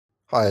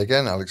Hi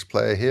again, Alex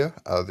Player here.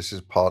 This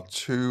is part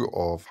two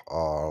of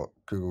our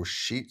Google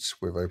Sheets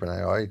with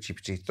OpenAI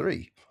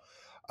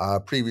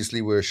GPT-3.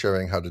 Previously, we were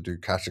showing how to do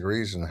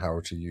categories and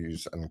how to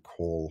use and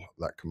call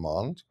that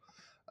command.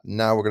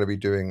 Now we're going to be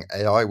doing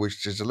AI,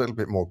 which is a little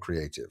bit more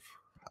creative.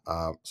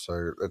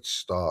 So let's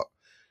start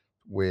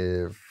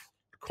with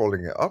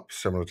calling it up,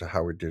 similar to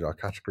how we did our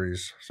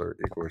categories. So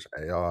equals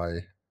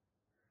AI,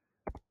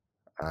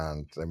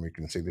 and then we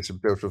can see this is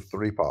built of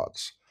three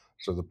parts.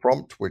 So the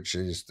prompt, which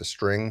is the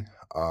string,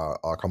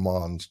 our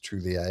command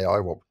to the AI.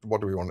 What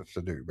do we want it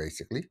to do,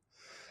 basically?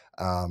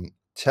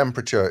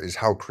 Temperature is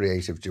how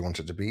creative do you want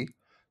it to be.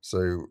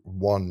 So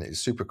 1 is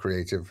super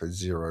creative,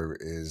 0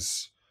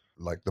 is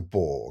like the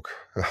Borg,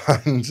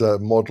 and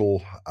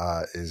model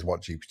is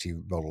what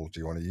GPT model do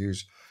you want to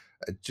use.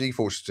 It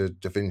defaults to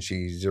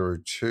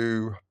DaVinci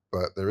 02,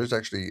 but there is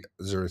actually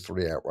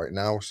 03 out right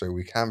now, so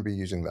we can be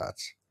using that.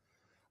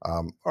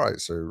 All right,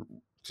 so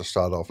to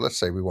start off, let's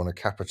say we want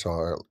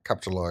to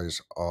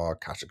capitalize our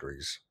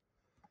categories.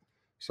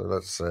 So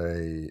let's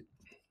say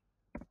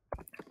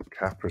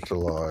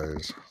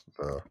capitalize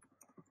the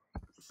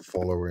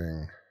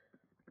following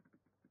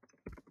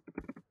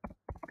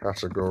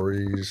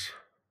categories.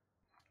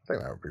 I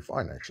think that would be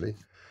fine, actually.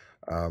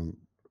 And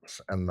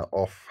the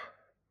off,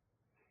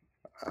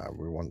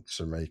 we want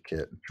to make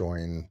it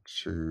join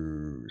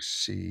to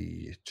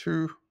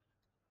C2.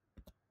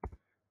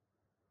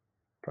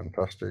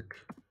 Fantastic.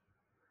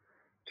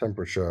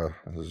 Temperature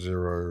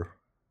 0.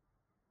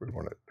 Don't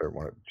want it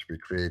to be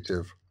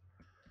creative.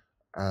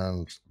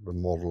 And the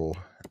model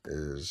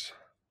is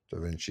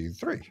DaVinci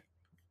 3.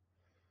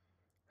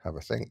 Have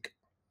a think.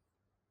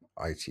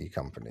 IT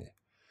company.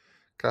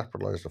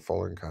 Capitalize the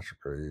following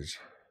categories.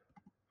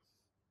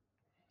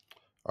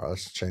 All right,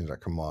 let's change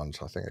that command.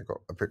 I think I got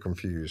a bit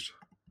confused.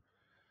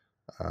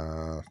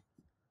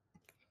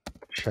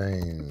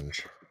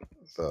 Change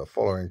the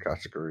following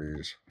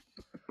categories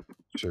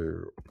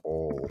to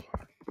all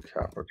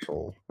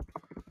capital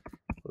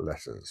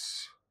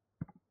letters.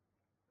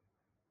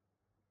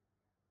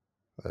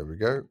 There we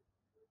go.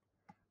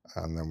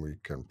 And then we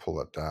can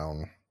pull it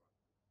down.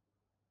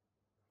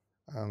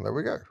 And there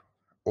we go.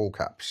 All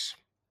caps.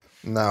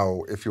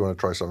 Now, if you want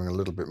to try something a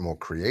little bit more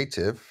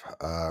creative,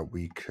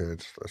 we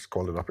could, let's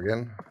call it up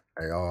again,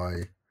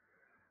 AI,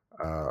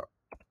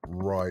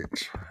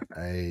 write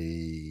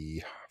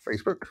a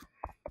Facebook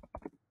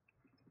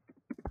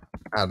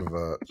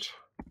advert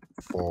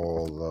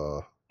for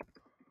the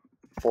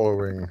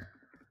following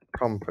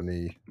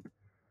company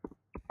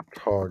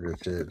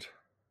targeted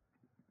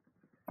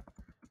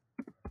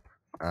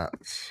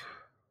at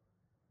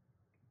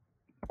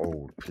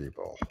old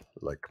people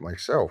like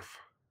myself.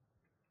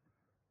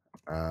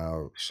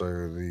 So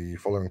the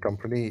following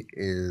company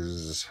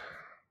is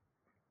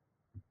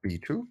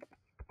B2.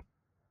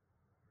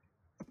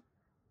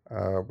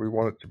 We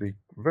want it to be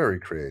very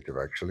creative,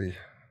 actually.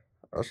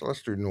 So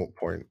let's do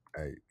 0.8.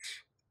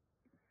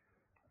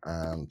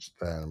 And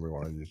then we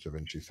want to use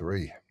DaVinci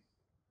 3.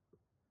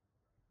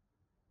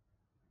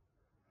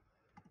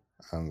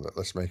 And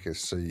let's make it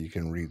so you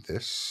can read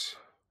this.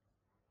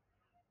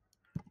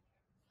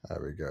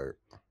 There we go.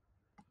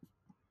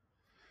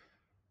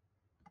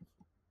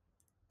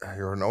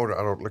 You're an older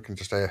adult looking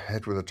to stay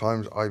ahead with the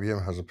times.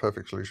 IBM has a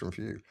perfect solution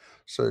for you.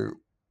 So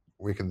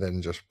we can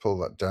then just pull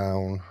that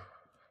down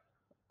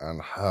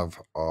and have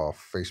our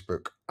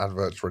Facebook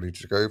adverts ready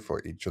to go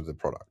for each of the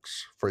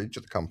products, for each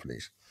of the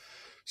companies.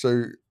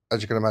 So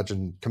as you can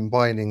imagine,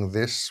 combining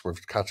this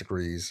with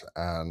categories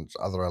and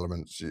other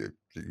elements,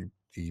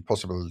 the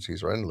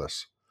possibilities are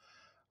endless.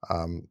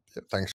 Thanks.